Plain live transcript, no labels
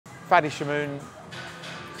Fadie Shamoon,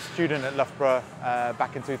 student at Loughborough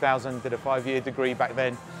back in 2000, did a 5-year degree back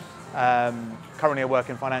then. Currently I work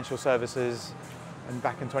in financial services, and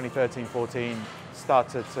back in 2013-14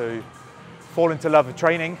 started to fall into love of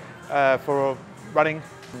training for running,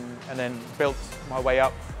 and then built my way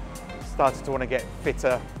up. Started to want to get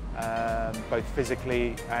fitter, both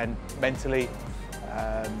physically and mentally.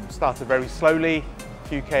 Started very slowly, a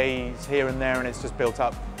few Ks here and there, and it's just built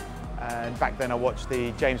up. And back then I watched the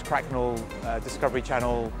James Cracknell Discovery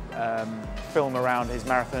Channel film around his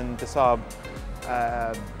marathon Des Sables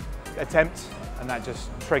attempt, and that just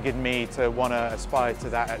triggered me to want to aspire to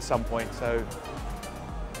that at some point. So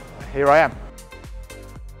here I am.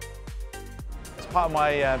 As part of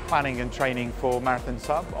my planning and training for Marathon Des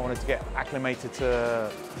Sables, I wanted to get acclimated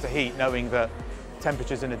to heat, knowing that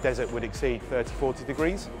temperatures in the desert would exceed 30–40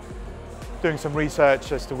 degrees. Doing some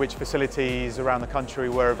research as to which facilities around the country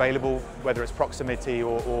were available, whether it's proximity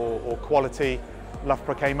or quality.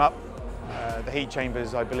 Loughborough came up. The heat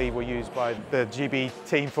chambers, I believe, were used by the GB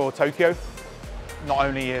team for Tokyo. Not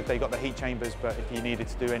only have they got the heat chambers, but if you needed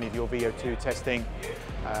to do any of your VO2 testing,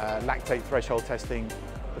 lactate threshold testing,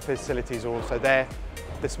 the facilities are also there.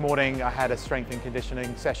 This morning I had a strength and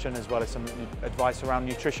conditioning session as well as some advice around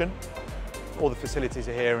nutrition. All the facilities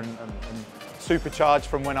are here and supercharged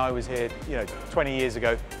from when I was here, 20 years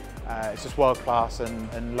ago. It's just world class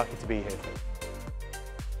and lucky to be here.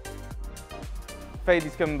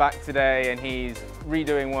 Fadie's coming back today and he's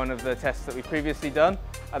redoing one of the tests that we've previously done.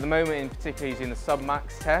 At the moment in particular he's doing the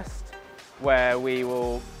sub-max test, where we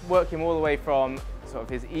will work him all the way from sort of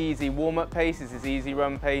his easy warm-up paces, his easy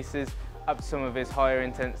run paces, up to some of his higher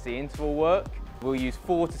intensity interval work. We'll use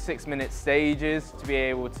 4 to 6 minute stages to be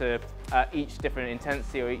able to, each different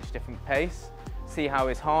intensity or each different pace, see how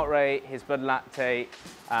his heart rate, his blood lactate,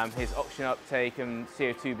 his oxygen uptake and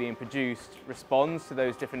CO2 being produced responds to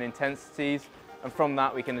those different intensities. And from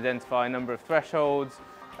that we can identify a number of thresholds,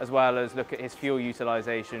 as well as look at his fuel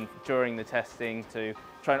utilisation during the testing to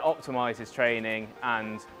try and optimise his training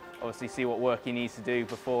and obviously see what work he needs to do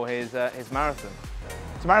before his marathon.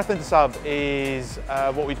 So Marathon Des Sables is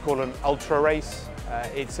what we'd call an ultra race.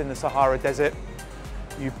 It's in the Sahara desert.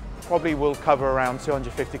 You probably will cover around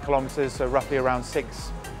 250 kilometres, so roughly around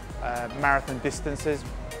 6 marathon distances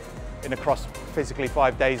in across physically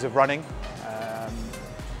 5 days of running.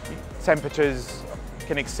 Temperatures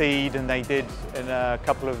can exceed, and they did in a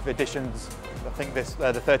couple of editions. I think this,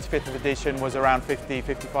 the 35th edition was around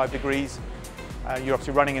 50–55 degrees. You're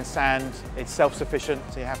obviously running in sand. It's self-sufficient,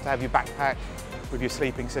 so you have to have your backpack with your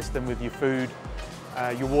sleeping system, with your food.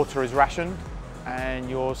 Your water is rationed, and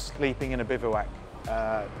you're sleeping in a bivouac,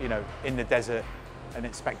 in the desert, and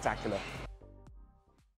it's spectacular.